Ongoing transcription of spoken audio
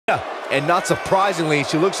and not surprisingly,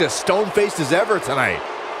 she looks as stone-faced as ever tonight.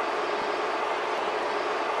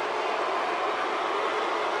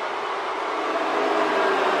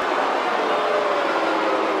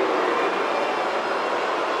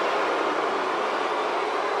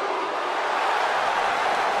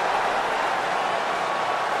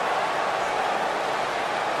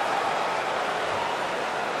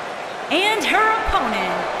 And her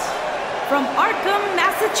opponent, from Arkham,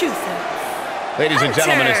 Massachusetts. Ladies and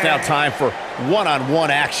gentlemen, it's now time for one-on-one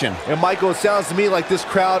action. And Michael, it sounds to me like this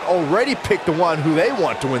crowd already picked the one who they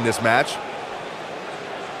want to win this match.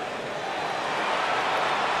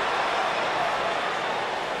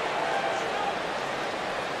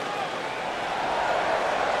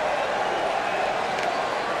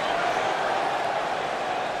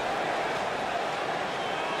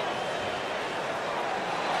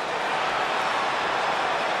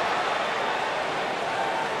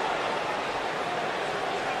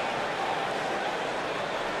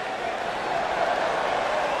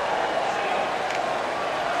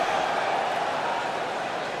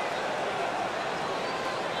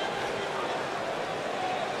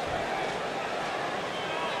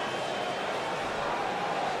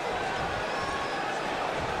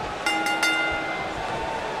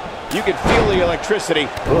 You can feel the electricity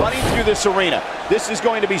running through this arena. This is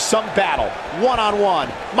going to be some battle. One-on-one,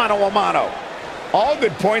 mano-a-mano. All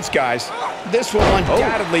good points, guys. This will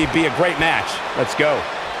undoubtedly be a great match. Let's go.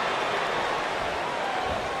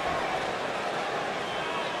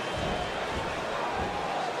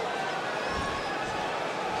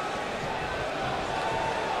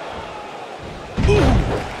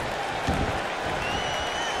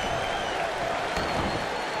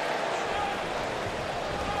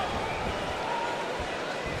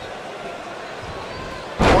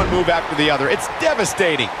 Move after the other. It's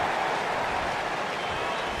devastating.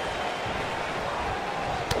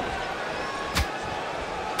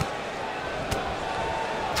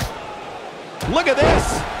 Look at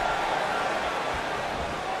this.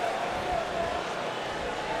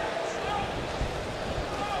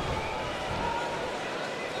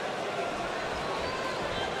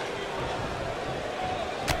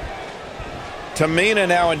 Tamina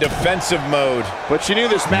now in defensive mode, but she knew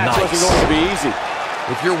this match wasn't going to be easy.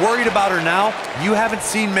 If you're worried about her now, you haven't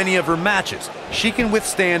seen many of her matches. She can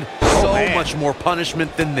withstand so much more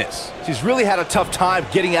punishment than this. She's really had a tough time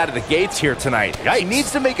getting out of the gates here tonight. Yikes. She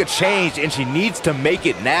needs to make a change, and she needs to make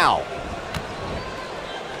it now.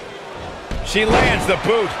 She lands the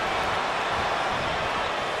boot.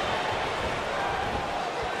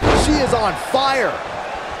 She is on fire.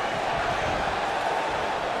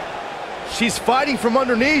 She's fighting from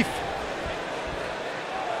underneath.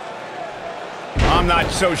 I'm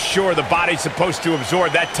not so sure the body's supposed to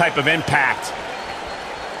absorb that type of impact.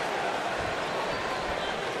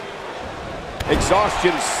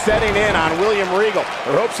 Exhaustion setting in on William Regal.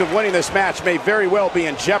 Her hopes of winning this match may very well be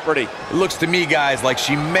in jeopardy. It looks to me, guys, like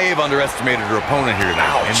she may have underestimated her opponent here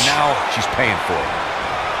tonight. And now she's paying for it.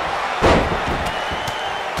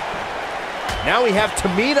 Now we have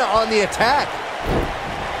Tamina on the attack.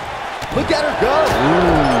 Look at her go.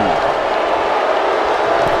 Ooh.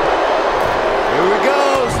 Here we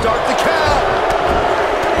go, start the count.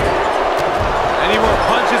 Any more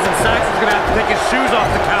punches and Saxon's gonna have to take his shoes off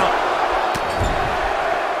the count.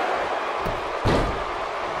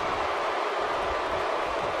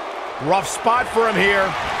 Rough spot for him here.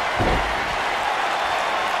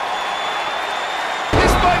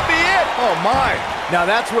 This might be it. Oh my. Now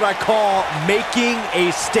that's what I call making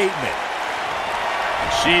a statement.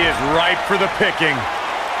 She is ripe for the picking.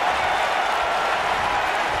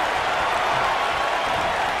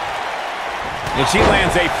 And she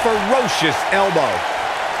lands a ferocious elbow.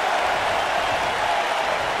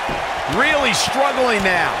 Really struggling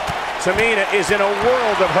now. Tamina is in a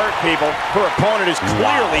world of hurt, people. Her opponent is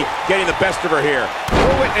clearly getting the best of her here.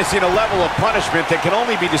 We're witnessing a level of punishment that can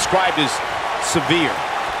only be described as severe.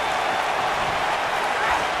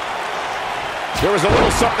 There was a little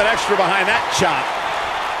something extra behind that chop.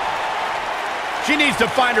 She needs to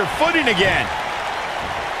find her footing again.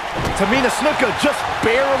 Tamina Snuka just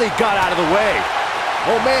barely got out of the way.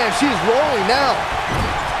 Oh man, she's rolling now.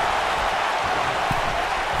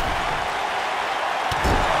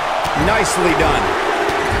 Nicely done.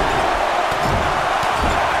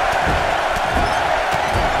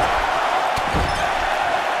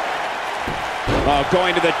 Oh,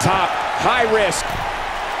 going to the top, high risk.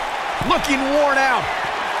 Looking worn out.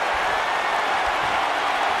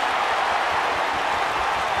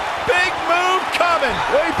 Big move coming.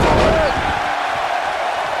 Wait for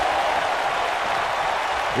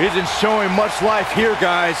it. Isn't showing much life here,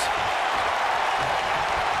 guys.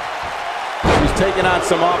 taking on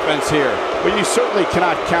some offense here, but you certainly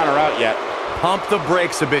cannot counter out yet. Pump the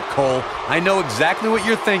brakes a bit, Cole. I know exactly what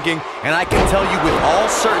you're thinking, and I can tell you with all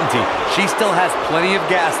certainty, she still has plenty of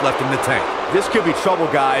gas left in the tank. This could be trouble,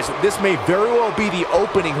 guys. This may very well be the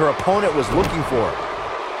opening her opponent was looking for.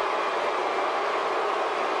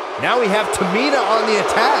 Now we have Tamina on the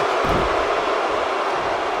attack.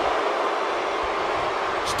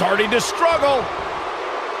 Starting to struggle.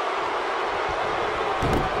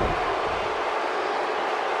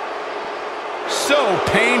 So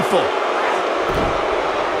painful.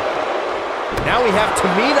 Now we have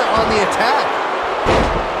Tamina on the attack.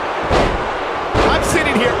 I'm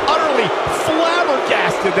sitting here utterly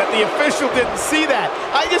flabbergasted that the official didn't see that.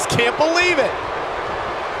 I just can't believe it.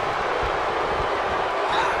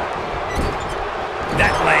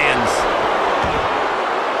 That lands.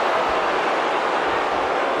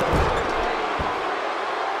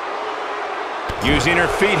 Using her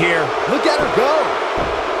feet here. Look at her go.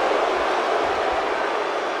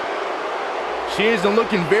 She isn't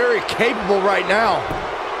looking very capable right now.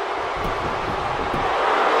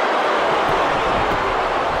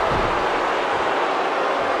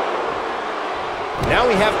 Now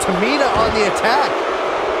we have Tamina on the attack.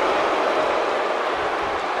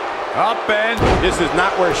 Up and this is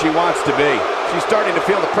not where she wants to be. She's starting to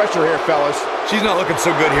feel the pressure here, fellas. She's not looking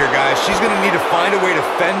so good here, guys. She's going to need to find a way to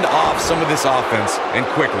fend off some of this offense, and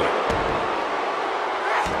quickly.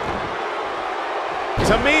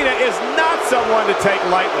 Tamina is not someone to take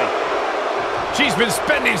lightly. She's been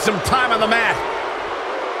spending some time on the mat.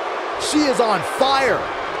 She is on fire.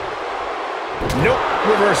 Nope,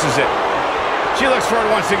 reverses it. She looks for it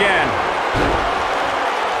once again.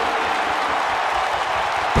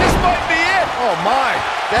 This might be it. Oh my,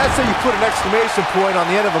 that's how you put an exclamation point on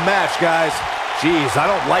the end of a match, guys. Jeez, I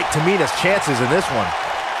don't like Tamina's chances in this one.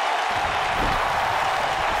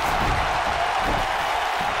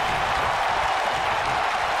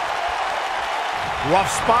 Rough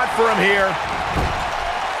spot for him here.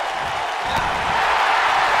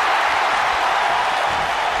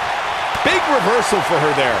 Big reversal for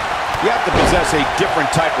her there. You have to possess a different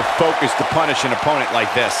type of focus to punish an opponent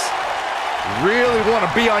like this. Really want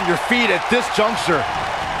to be on your feet at this juncture.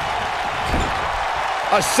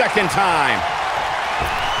 A second time.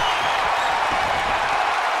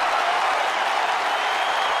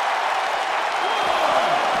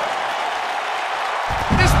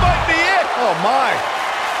 This might be it. Oh my.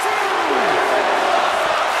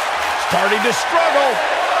 Starting to struggle.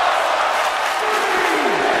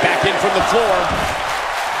 Back in from the floor.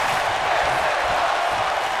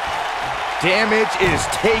 Damage is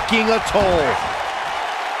taking a toll.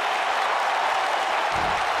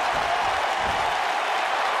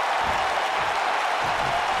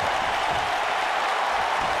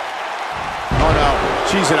 Oh no,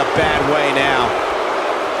 she's in a bad way now.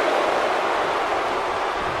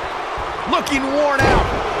 Looking worn out.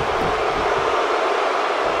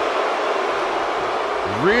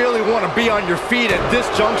 Really want to be on your feet at this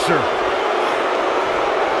juncture.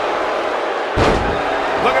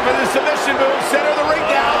 Looking for the submission move, center of the ring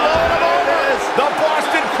down, rolling him over. The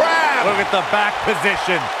Boston Crab. Look at the back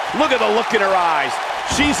position. Look at the look in her eyes.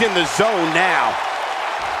 She's in the zone now.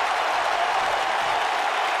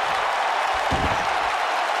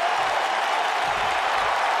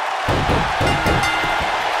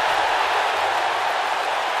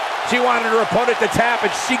 She wanted her opponent to tap,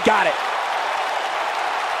 and she got it.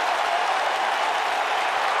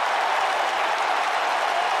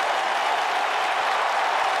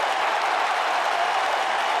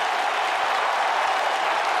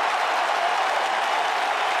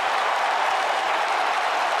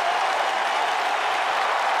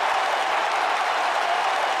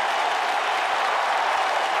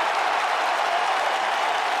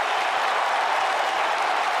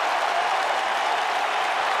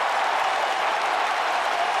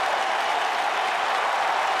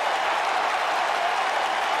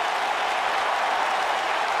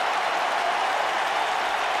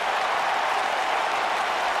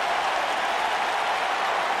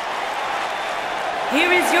 Here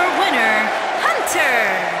is your winner,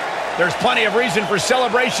 Hunter. There's plenty of reason for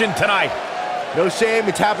celebration tonight. No shame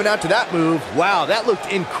in tapping out to that move. Wow, that looked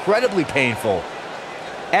incredibly painful.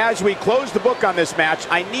 As we close the book on this match,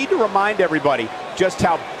 I need to remind everybody just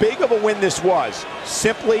how big of a win this was.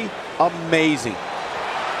 Simply amazing.